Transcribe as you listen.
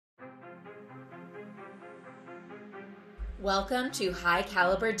Welcome to High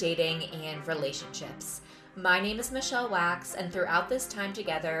Caliber Dating and Relationships. My name is Michelle Wax, and throughout this time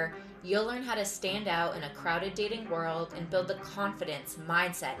together, you'll learn how to stand out in a crowded dating world and build the confidence,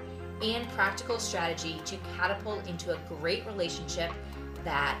 mindset, and practical strategy to catapult into a great relationship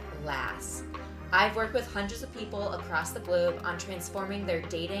that lasts. I've worked with hundreds of people across the globe on transforming their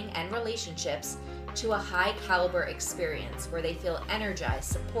dating and relationships to a high caliber experience where they feel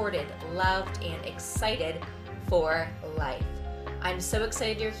energized, supported, loved, and excited for life. I'm so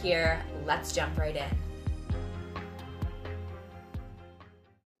excited you're here. Let's jump right in.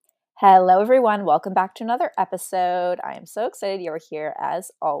 Hello, everyone. Welcome back to another episode. I am so excited you're here as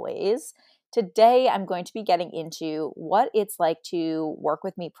always. Today, I'm going to be getting into what it's like to work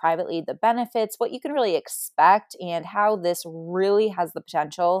with me privately, the benefits, what you can really expect, and how this really has the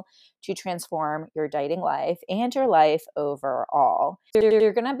potential to transform your dating life and your life overall.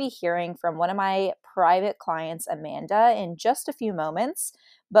 You're going to be hearing from one of my private clients, Amanda, in just a few moments.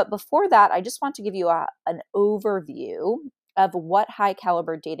 But before that, I just want to give you an overview of what high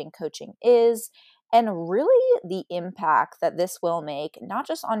caliber dating coaching is and really the impact that this will make, not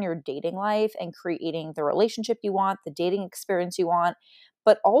just on your dating life and creating the relationship you want, the dating experience you want,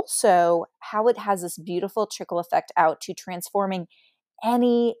 but also how it has this beautiful trickle effect out to transforming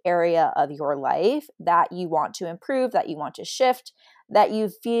any area of your life that you want to improve, that you want to shift, that you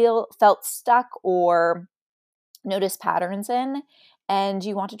felt stuck or notice patterns in, and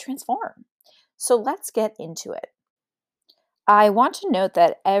you want to transform. So let's get into it. I want to note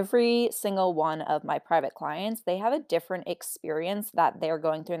that every single one of my private clients, they have a different experience that they're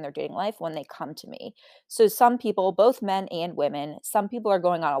going through in their dating life when they come to me. So some people, both men and women, some people are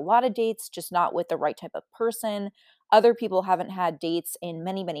going on a lot of dates, just not with the right type of person. Other people haven't had dates in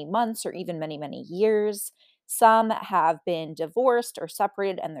many, many months or even many, many years. Some have been divorced or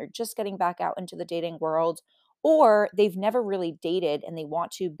separated and they're just getting back out into the dating world. Or they've never really dated and they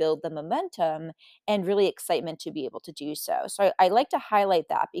want to build the momentum and really excitement to be able to do so. So I like to highlight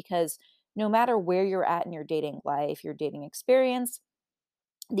that because no matter where you're at in your dating life, your dating experience,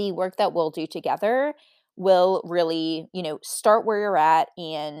 the work that we'll do together will really, start where you're at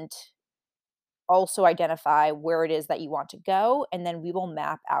and also identify where it is that you want to go. And then we will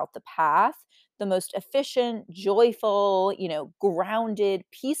map out the path, the most efficient, joyful, grounded,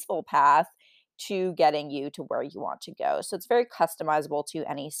 peaceful path to getting you to where you want to go. So it's very customizable to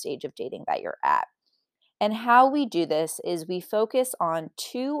any stage of dating that you're at. And how we do this is we focus on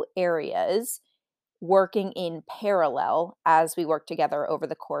two areas working in parallel as we work together over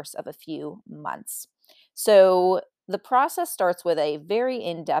the course of a few months. So the process starts with a very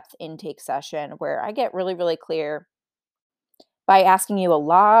in-depth intake session where I get really, really clear by asking you a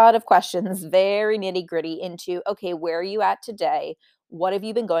lot of questions, very nitty gritty into, okay, where are you at today? What have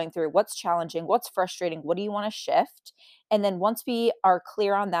you been going through? What's challenging? What's frustrating? What do you want to shift? And then once we are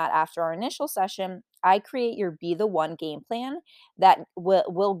clear on that after our initial session, I create your Be the One game plan that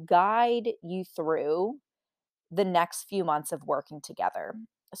will guide you through the next few months of working together.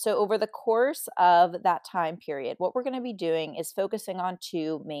 So, over the course of that time period, what we're going to be doing is focusing on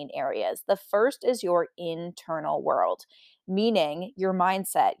two main areas. The first is your internal world, meaning your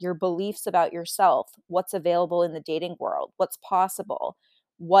mindset, your beliefs about yourself, what's available in the dating world, what's possible,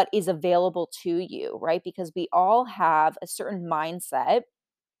 what is available to you, right? Because we all have a certain mindset,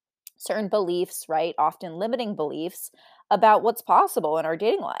 certain beliefs, right? Often limiting beliefs about what's possible in our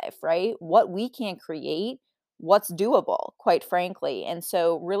dating life, right? What we can create, what's doable, quite frankly. And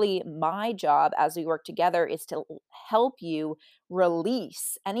so, really, my job as we work together is to help you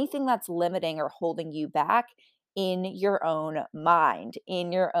release anything that's limiting or holding you back in your own mind,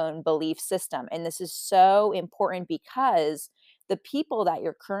 in your own belief system. And this is so important because the people that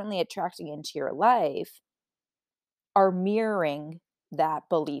you're currently attracting into your life are mirroring that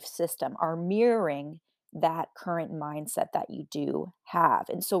belief system, are mirroring that current mindset that you do have.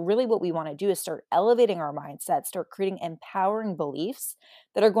 And so, really, what we want to do is start elevating our mindset, start creating empowering beliefs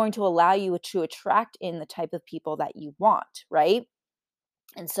that are going to allow you to attract in the type of people that you want, right?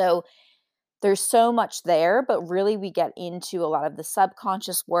 And so, there's so much there, but really we get into a lot of the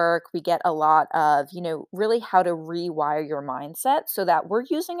subconscious work. We get a lot of, really how to rewire your mindset so that we're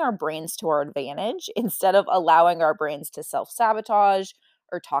using our brains to our advantage instead of allowing our brains to self-sabotage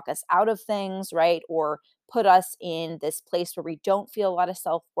or talk us out of things, right? Or put us in this place where we don't feel a lot of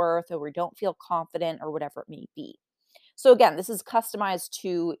self-worth or we don't feel confident or whatever it may be. So again, this is customized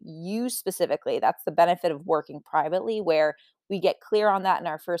to you specifically. That's the benefit of working privately, where we get clear on that in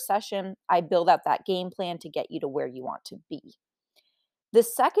our first session. I build out that game plan to get you to where you want to be. The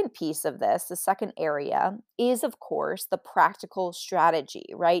second piece of this, the second area, is of course the practical strategy,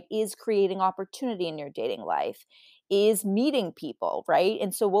 right? Is creating opportunity in your dating life, is meeting people, right?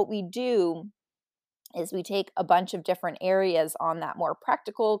 And so what we do is we take a bunch of different areas on that more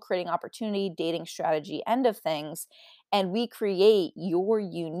practical creating opportunity dating strategy end of things, and we create your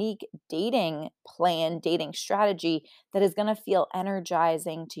unique dating plan, dating strategy that is going to feel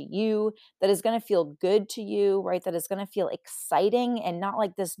energizing to you, that is going to feel good to you, right? That is going to feel exciting and not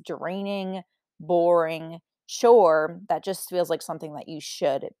like this draining, boring chore that just feels like something that you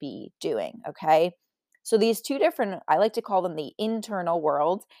should be doing. Okay. So these two different, I like to call them the internal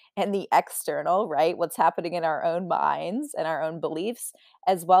world and the external, right? What's happening in our own minds and our own beliefs,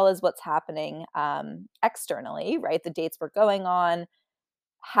 as well as what's happening externally, right? The dates we're going on,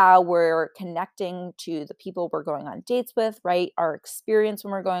 how we're connecting to the people we're going on dates with, right? Our experience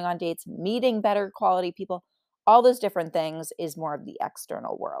when we're going on dates, meeting better quality people, all those different things is more of the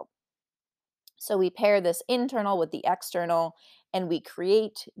external world. So we pair this internal with the external and we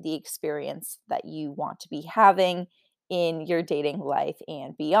create the experience that you want to be having in your dating life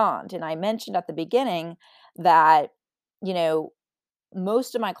and beyond. And I mentioned at the beginning that, you know,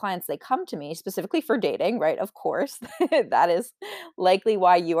 most of my clients, they come to me specifically for dating, right? Of course, that is likely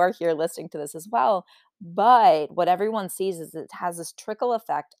why you are here listening to this as well. But what everyone sees is it has this trickle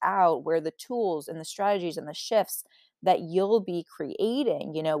effect out where the tools and the strategies and the shifts that you'll be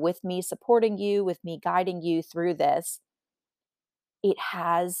creating, with me supporting you, with me guiding you through this, it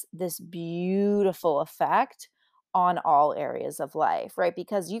has this beautiful effect on all areas of life, right?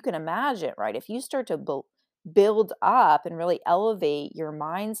 Because you can imagine, right? If you start to build up and really elevate your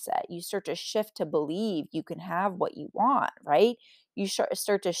mindset, you start to shift to believe you can have what you want, right? You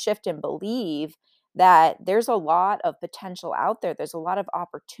start to shift and believe that there's a lot of potential out there. There's a lot of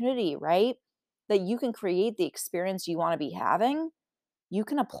opportunity, right? That you can create the experience you want to be having. You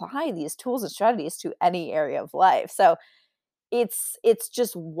can apply these tools and strategies to any area of life. So, it's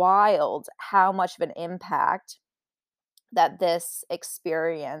just wild how much of an impact that this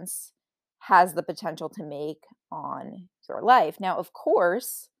experience has the potential to make on your life. Now, of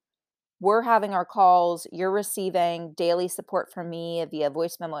course, we're having our calls, you're receiving daily support from me via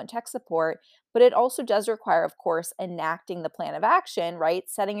voice memo and text support, but it also does require, of course, enacting the plan of action, right?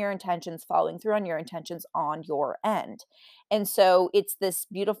 Setting your intentions, following through on your intentions on your end. And so it's this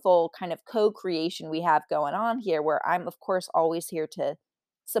beautiful kind of co creation we have going on here where I'm, of course, always here to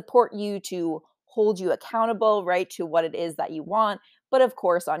support you, to hold you accountable, right, to what it is that you want. But of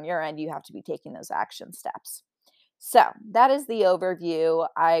course, on your end, you have to be taking those action steps. So that is the overview.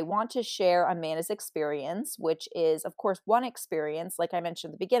 I want to share Amanda's experience, which is, of course, one experience, like I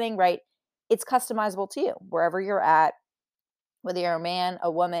mentioned at the beginning, right? It's customizable to you, wherever you're at, whether you're a man,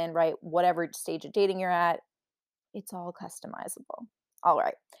 a woman, right? Whatever stage of dating you're at, it's all customizable. All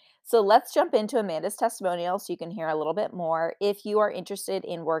right. So let's jump into Amanda's testimonial so you can hear a little bit more. If you are interested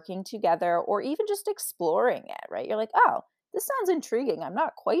in working together or even just exploring it, right? You're like, oh, this sounds intriguing. I'm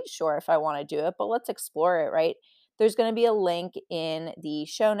not quite sure if I want to do it, but let's explore it, right? There's going to be a link in the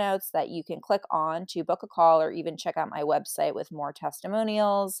show notes that you can click on to book a call or even check out my website with more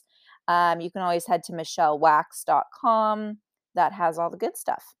testimonials. You can always head to michellewax.com. That has all the good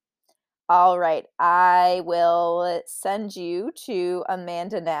stuff. All right. I will send you to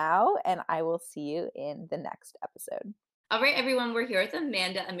Amanda now, and I will see you in the next episode. All right, everyone, we're here with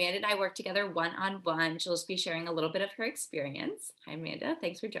Amanda. Amanda and I work together one on one. She'll just be sharing a little bit of her experience. Hi, Amanda.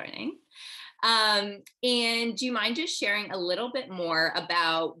 Thanks for joining. And do you mind just sharing a little bit more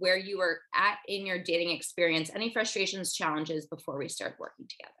about where you were at in your dating experience? Any frustrations, challenges before we start working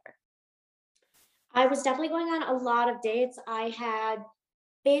together? I was definitely going on a lot of dates. I had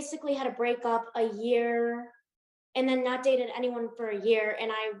basically had a breakup a year and then not dated anyone for a year.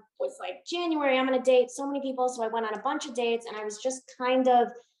 And I was like, January, I'm going to date so many people. So I went on a bunch of dates and I was just kind of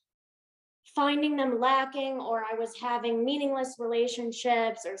finding them lacking, or I was having meaningless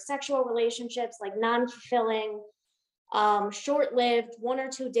relationships or sexual relationships, like non fulfilling, short lived, one or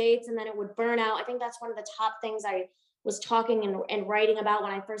two dates, and then it would burn out. I think that's one of the top things I was talking and writing about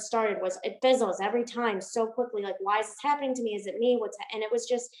when I first started was it fizzles every time so quickly. Like, why is this happening to me? Is it me? And it was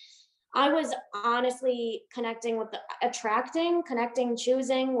just, I was honestly connecting with connecting,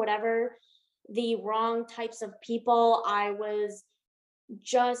 choosing whatever the wrong types of people. I was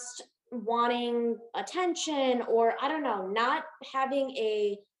just wanting attention, or I don't know, not having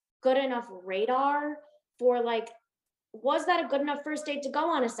a good enough radar for like, was that a good enough first date to go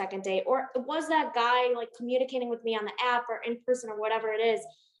on a second date? Or was that guy like communicating with me on the app or in person or whatever it is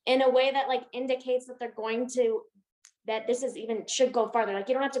in a way that like indicates that they're going to, that this is even should go farther? Like,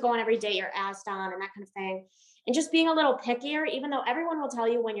 you don't have to go on every date you're asked on and that kind of thing. And just being a little pickier, even though everyone will tell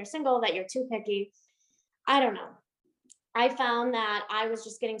you when you're single that you're too picky. I don't know. I found that I was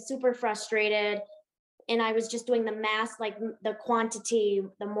just getting super frustrated and I was just doing the mass, like the quantity,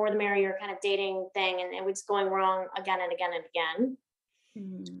 the more the merrier kind of dating thing. And it was going wrong again and again and again.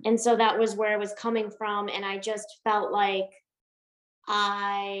 Mm. And so that was where it was coming from. And I just felt like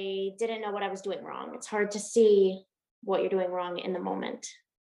I didn't know what I was doing wrong. It's hard to see what you're doing wrong in the moment.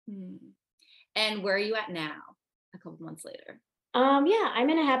 Mm. And where are you at now, a couple months later? Yeah, I'm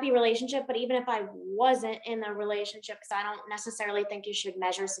in a happy relationship, but even if I wasn't in a relationship, because I don't necessarily think you should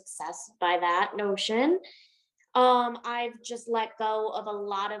measure success by that notion, I've just let go of a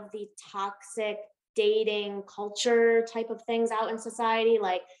lot of the toxic dating culture type of things out in society,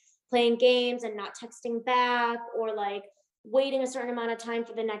 like playing games and not texting back, or like waiting a certain amount of time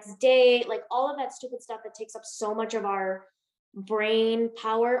for the next date, like all of that stupid stuff that takes up so much of our brain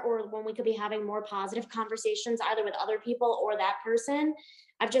power, or when we could be having more positive conversations either with other people or that person.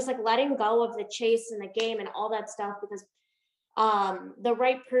 I've just like letting go of the chase and the game and all that stuff, because the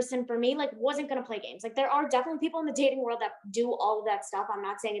right person for me like wasn't going to play games. Like there are definitely people in the dating world that do all of that stuff. I'm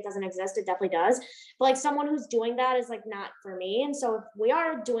not saying it doesn't exist, it definitely does, but like someone who's doing that is like not for me. And so if we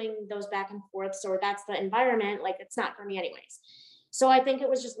are doing those back and forths, or that's the environment, like it's not for me anyways. So I think it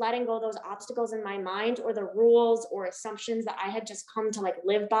was just letting go of those obstacles in my mind, or the rules or assumptions that I had just come to like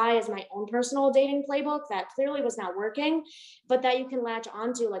live by as my own personal dating playbook that clearly was not working, but that you can latch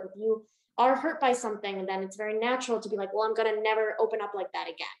onto. Like if you are hurt by something, and then it's very natural to be like, well, I'm going to never open up like that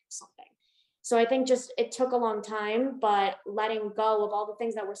again, or something. So I think just it took a long time, but letting go of all the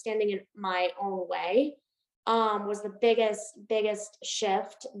things that were standing in my own way was the biggest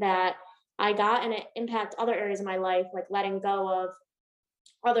shift that I got, and it impacted other areas of my life, like letting go of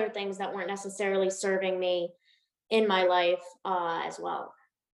other things that weren't necessarily serving me in my life as well.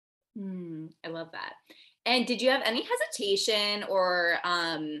 I love that. And did you have any hesitation or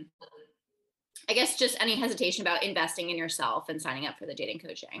I guess just any hesitation about investing in yourself and signing up for the dating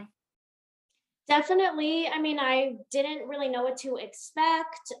coaching? Definitely. I mean, I didn't really know what to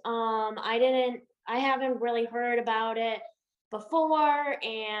expect. I haven't really heard about it before.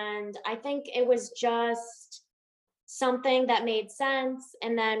 And I think it was just something that made sense.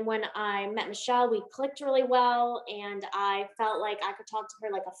 And then when I met Michelle, we clicked really well. And I felt like I could talk to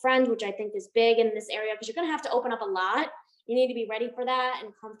her like a friend, which I think is big in this area, because you're going to have to open up a lot. You need to be ready for that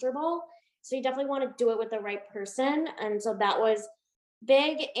and comfortable. So you definitely want to do it with the right person. And so that was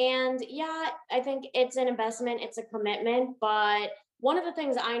big. And yeah, I think it's an investment, it's a commitment. But one of the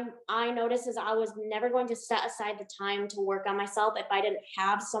things I noticed is I was never going to set aside the time to work on myself if I didn't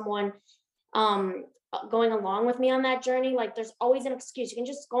have someone um going along with me on that journey. Like there's always an excuse. You can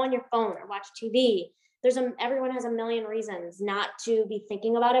just go on your phone or watch TV. Everyone has a million reasons not to be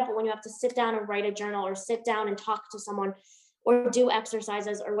thinking about it, but when you have to sit down and write a journal, or sit down and talk to someone, or do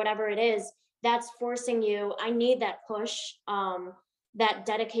exercises, or whatever it is, that's forcing you. I need that push, that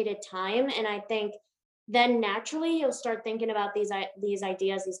dedicated time. And I think then naturally you'll start thinking about these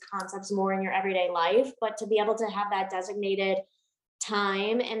ideas, these concepts more in your everyday life. But to be able to have that designated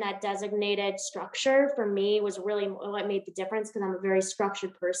time and that designated structure for me was really what made the difference, because I'm a very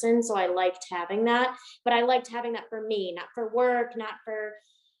structured person. So I liked having that, but I liked having that for me, not for work, not for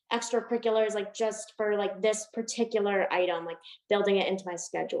extracurriculars, like just for like this particular item, like building it into my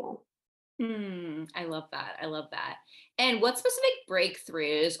schedule. I love that. I love that. And what specific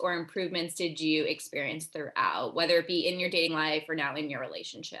breakthroughs or improvements did you experience throughout, whether it be in your dating life or now in your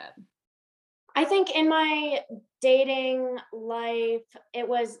relationship? I think in my dating life, it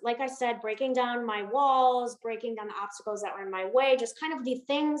was, like I said, breaking down my walls, breaking down the obstacles that were in my way, just kind of the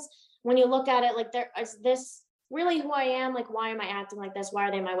things when you look at it, like, there is this really who I am? Like, why am I acting like this? Why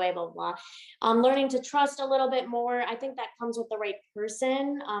are they in my way? Blah, blah, blah. Learning to trust a little bit more. I think that comes with the right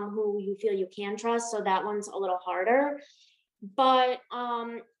person, who you feel you can trust. So that one's a little harder. But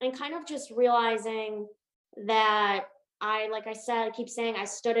and kind of just realizing that like I said, I keep saying I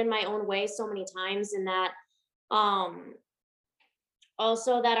stood in my own way so many times, and that um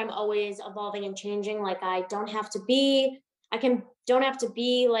also that I'm always evolving and changing. Like I can don't have to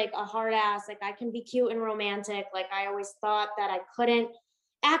be like a hard ass. Like I can be cute and romantic. Like I always thought that I couldn't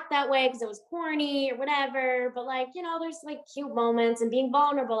act that way because it was corny or whatever. But like, there's like cute moments, and being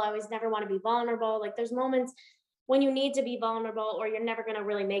vulnerable. I always never want to be vulnerable. Like there's moments when you need to be vulnerable, or you're never going to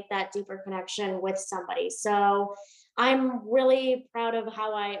really make that deeper connection with somebody. So I'm really proud of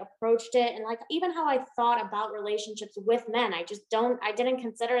how I approached it, and like even how I thought about relationships with men. I didn't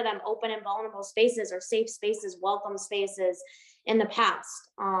consider them open and vulnerable spaces, or safe spaces, welcome spaces in the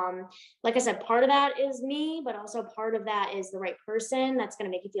past. Like I said, part of that is me, but also part of that is the right person that's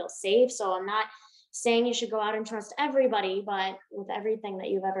going to make you feel safe. So I'm not saying you should go out and trust everybody, but with everything that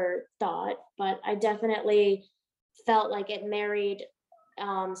you've ever thought. But I definitely felt like it married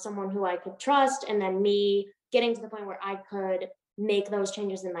someone who I could trust, and then me getting to the point where I could make those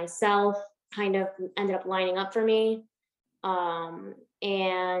changes in myself kind of ended up lining up for me.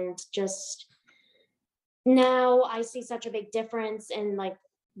 And just now I see such a big difference in like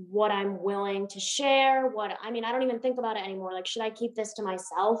what I'm willing to share. I mean, I don't even think about it anymore. Like, should I keep this to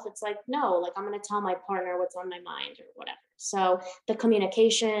myself? It's like, no, like I'm going to tell my partner what's on my mind or whatever. So the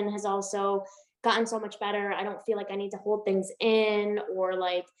communication has also gotten so much better. I don't feel like I need to hold things in, or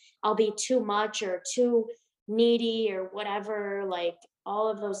like I'll be too much or too needy or whatever. Like all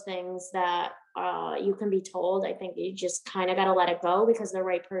of those things that you can be told, I think you just kind of got to let it go, because the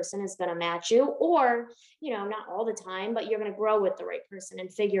right person is going to match you, or not all the time, but you're going to grow with the right person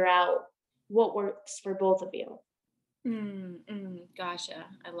and figure out what works for both of you. Gotcha.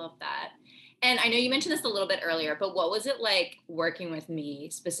 I love that. And I know you mentioned this a little bit earlier, but what was it like working with me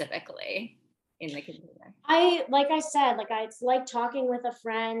specifically in the container? Like I said, it's like talking with a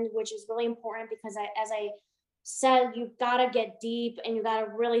friend, which is really important, because as I said, you've got to get deep and you got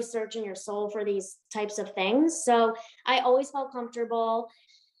to really search in your soul for these types of things. So I always felt comfortable.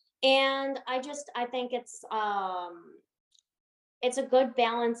 And I think it's a good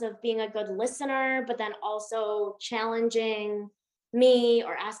balance of being a good listener, but then also challenging me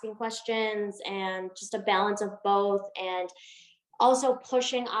or asking questions, and just a balance of both, and also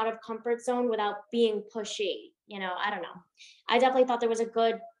pushing out of comfort zone without being pushy. I don't know. I definitely thought there was a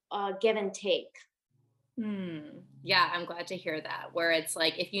good give and take. Yeah, I'm glad to hear that. Where it's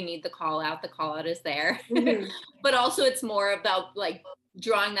like, if you need the call out is there. Mhm. But also it's more about like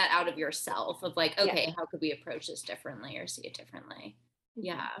drawing that out of yourself of like, Yeah. okay, how could we approach this differently or see it differently? Mhm.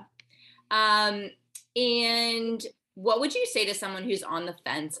 Yeah. And what would you say to someone who's on the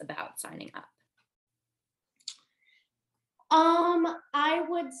fence about signing up? I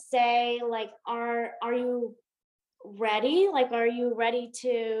would say, like, are you ready? Like, are you ready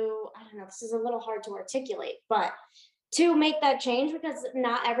to, I don't know, this is a little hard to articulate, but to make that change, because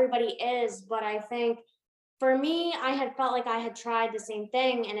not everybody is. But I think for me, I had felt like I had tried the same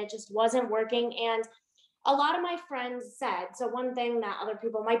thing and it just wasn't working. And a lot of my friends said, so one thing that other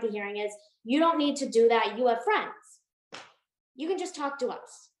people might be hearing is, you don't need to do that. You have friends. You can just talk to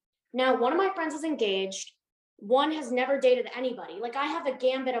us. Now, one of my friends is engaged. One has never dated anybody. Like, I have a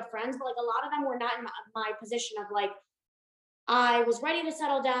gambit of friends, but like a lot of them were not in my position of like, I was ready to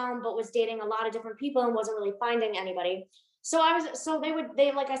settle down, but was dating a lot of different people and wasn't really finding anybody. So like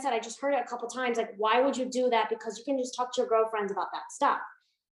I said, I just heard it a couple times, like, why would you do that? Because you can just talk to your girlfriends about that stuff.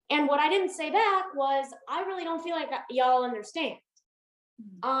 And what I didn't say back was, I really don't feel like y'all understand.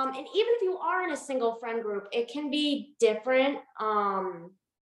 And even if you are in a single friend group, it can be different.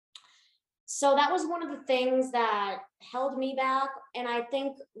 So that was one of the things that held me back. And I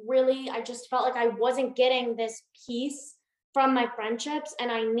think really, I just felt like I wasn't getting this piece from my friendships,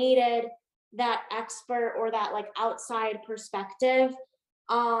 and I needed that expert or that like outside perspective.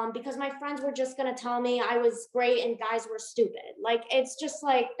 Because my friends were just going to tell me I was great and guys were stupid. Like, it's just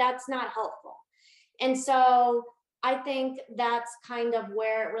like, that's not helpful. And so I think that's kind of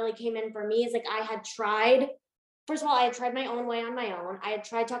where it really came in for me, is like, I had tried, first of all, I had tried my own way on my own. I had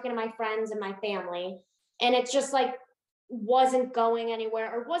tried talking to my friends and my family, and it's just like wasn't going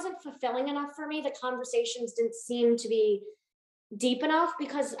anywhere or wasn't fulfilling enough for me. The conversations didn't seem to be deep enough,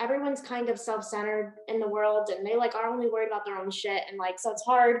 because everyone's kind of self-centered in the world, and they like are only worried about their own shit. And like, so it's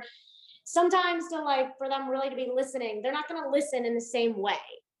hard sometimes to like, for them really to be listening. They're not going to listen in the same way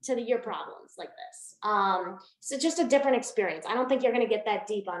to your problems like this. So just a different experience. I don't think you're going to get that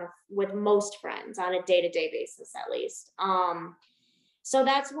deep with most friends on a day-to-day basis, at least. So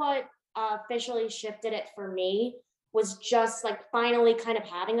that's what officially shifted it for me, was just like finally kind of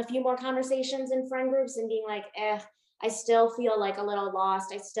having a few more conversations in friend groups and being like, I still feel like a little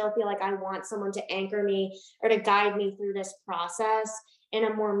lost. I still feel like I want someone to anchor me or to guide me through this process in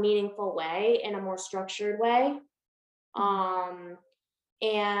a more meaningful way, in a more structured way.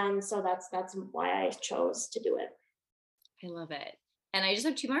 And so that's why I chose to do it. I love it. And I just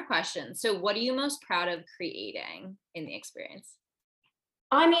have two more questions. So what are you most proud of creating in the experience?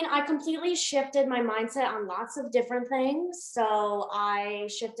 I mean, I completely shifted my mindset on lots of different things. So I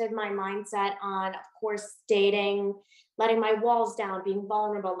shifted my mindset on, of course, dating, letting my walls down, being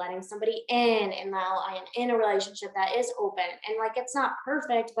vulnerable, letting somebody in. And now I am in a relationship that is open. And like, it's not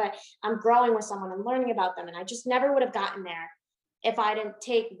perfect, but I'm growing with someone and learning about them. And I just never would have gotten there if I didn't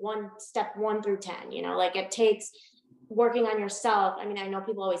take step 1 through 10. Like, it takes working on yourself. I mean, I know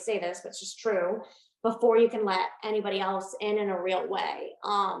people always say this, but it's just true, before you can let anybody else in a real way.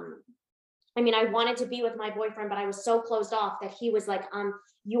 I mean, I wanted to be with my boyfriend, but I was so closed off that he was like,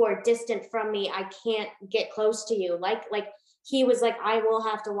 you are distant from me. I can't get close to you. Like he was like, I will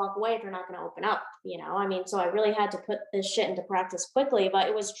have to walk away if you're not going to open up, I mean, so I really had to put this shit into practice quickly, but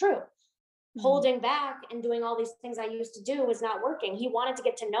it was true. Holding back and doing all these things I used to do was not working. He wanted to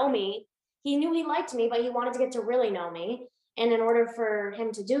get to know me. He knew he liked me, but he wanted to get to really know me. And in order for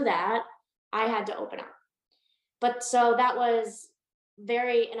him to do that, I had to open up. But so that was a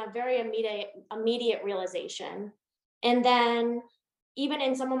very immediate realization. And then even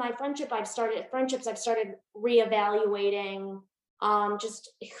in some of my friendships, I've started reevaluating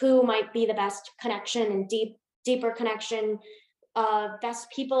just who might be the best connection and deeper connection,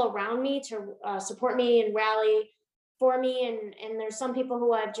 best people around me to support me and rally for me. And there's some people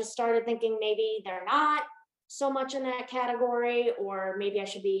who I've just started thinking maybe they're not so much in that category, or maybe I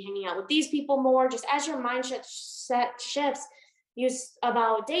should be hanging out with these people more. Just as your mindset shifts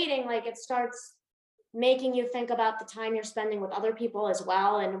about dating, like it starts making you think about the time you're spending with other people as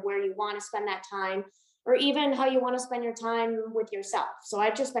well, and where you want to spend that time, or even how you want to spend your time with yourself. So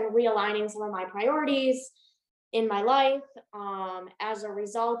I've just been realigning some of my priorities in my life as a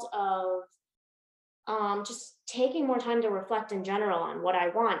result of just taking more time to reflect in general on what I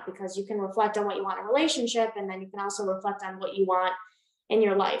want, because you can reflect on what you want in a relationship, and then you can also reflect on what you want in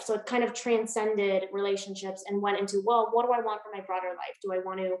your life. So it kind of transcended relationships and went into, well, what do I want for my broader life? Do I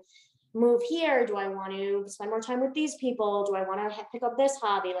want to move here? Do I want to spend more time with these people? Do I want to pick up this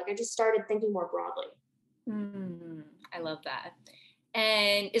hobby? Like I just started thinking more broadly. I love that.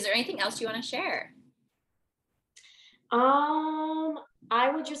 And is there anything else you want to share? I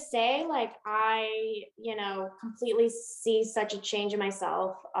would just say, like, I, completely see such a change in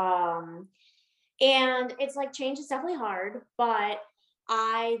myself. And it's like, change is definitely hard, but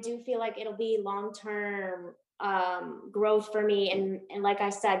I do feel like it'll be long-term growth for me. And like I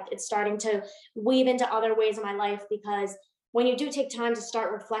said, it's starting to weave into other ways of my life, because when you do take time to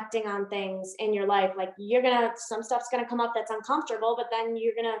start reflecting on things in your life, like some stuff's gonna come up that's uncomfortable, but then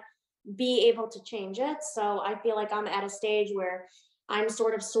you're gonna be able to change it. So I feel like I'm at a stage where I'm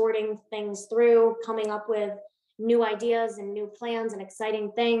sort of sorting things through, coming up with new ideas and new plans and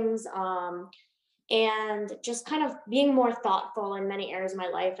exciting things. And just kind of being more thoughtful in many areas of my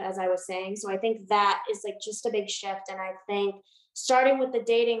life, as I was saying. So I think that is like just a big shift. And I think starting with the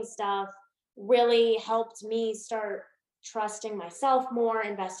dating stuff really helped me start trusting myself more,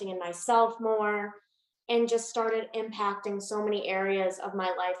 investing in myself more, and just started impacting so many areas of my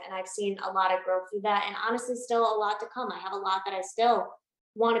life. And I've seen a lot of growth through that. And honestly, still a lot to come. I have a lot that I still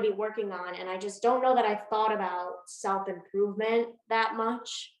want to be working on. And I just don't know that I thought about self-improvement that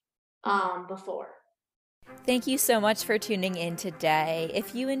much before. Thank you so much for tuning in today.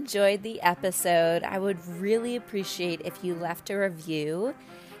 If you enjoyed the episode, I would really appreciate if you left a review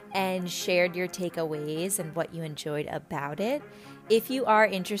and shared your takeaways and what you enjoyed about it. If you are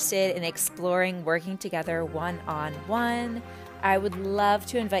interested in exploring working together one-on-one, I would love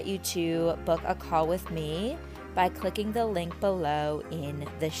to invite you to book a call with me by clicking the link below in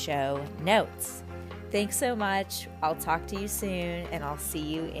the show notes. Thanks so much. I'll talk to you soon, and I'll see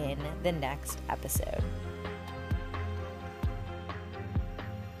you in the next episode.